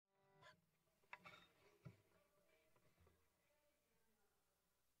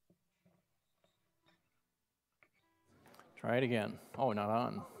Try it again. Oh, not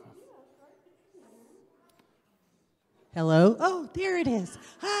on. Hello. Oh, there it is.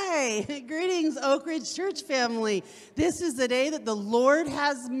 Hi. Greetings, Oak Ridge Church family. This is the day that the Lord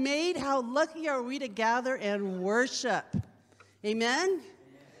has made. How lucky are we to gather and worship. Amen?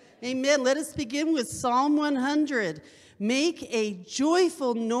 Amen. Let us begin with Psalm 100. Make a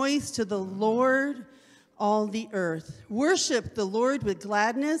joyful noise to the Lord, all the earth. Worship the Lord with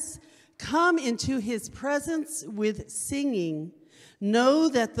gladness. Come into his presence with singing. Know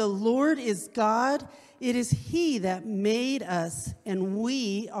that the Lord is God. It is he that made us, and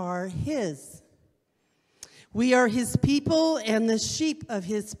we are his. We are his people and the sheep of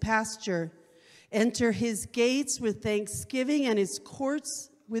his pasture. Enter his gates with thanksgiving and his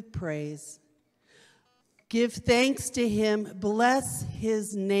courts with praise. Give thanks to him. Bless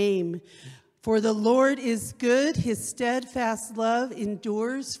his name. For the Lord is good. His steadfast love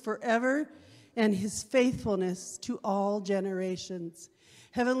endures forever, and his faithfulness to all generations.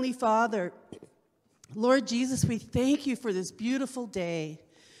 Heavenly Father, Lord Jesus, we thank you for this beautiful day.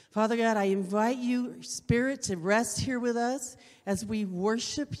 Father God, I invite you, Spirit, to rest here with us as we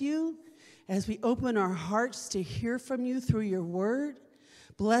worship you, as we open our hearts to hear from you through your word.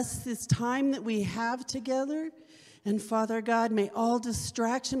 Bless this time that we have together. And Father God, may all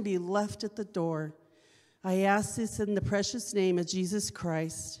distraction be left at the door. I ask this in the precious name of Jesus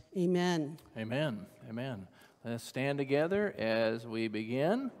Christ. Amen. Amen. Amen. Let's stand together as we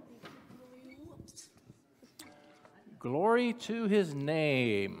begin. Glory to his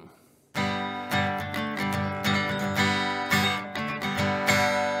name.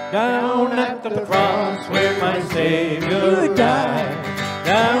 Down at the cross where my Savior died,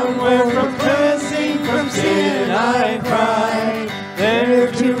 down where from cleansing from sin I cried,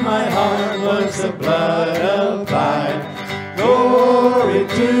 there to my heart was the blood applied. Glory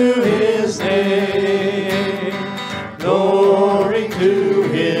to his name. Glory to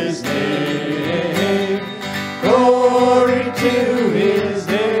his name. Glory to his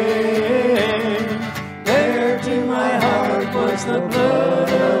name. There to my heart was the blood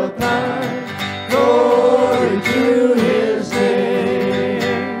applied. Glory to his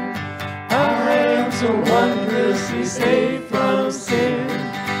name. I am so wondrously saved from sin.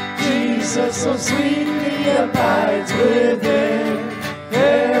 Jesus so sweetly abides within.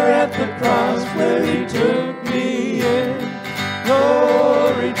 There at the cross where he took me in.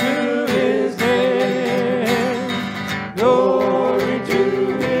 Glory to his name. Glory to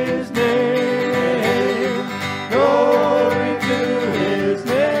his name. Glory to his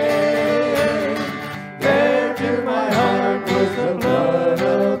name. There to my heart was the blood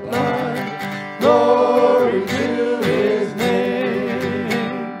applied. Glory to his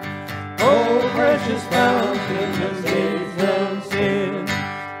name. Oh, precious fountain that saves from sin.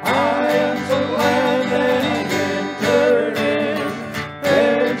 I am so glad that I've entered in.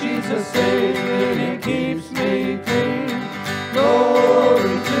 There Jesus saves me and he keeps me clean.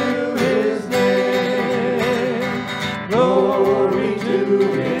 Glory to his name. Glory to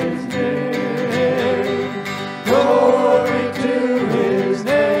his name. Glory to his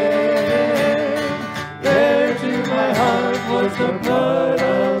name. There to my heart was the blood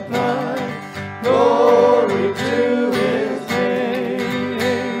applied. Glory to his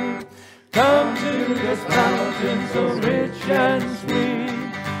name. Come to this fountain so rich and sweet.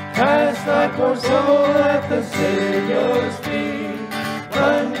 Cast thy poor soul at the Savior's feet.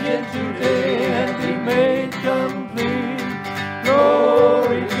 Plunge in today and be made complete.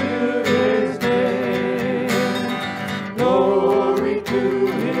 Glory to his name. Glory to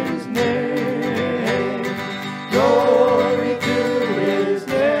his name. Glory to his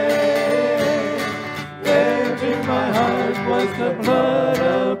name. There to my heart was the blood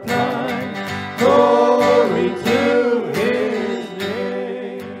of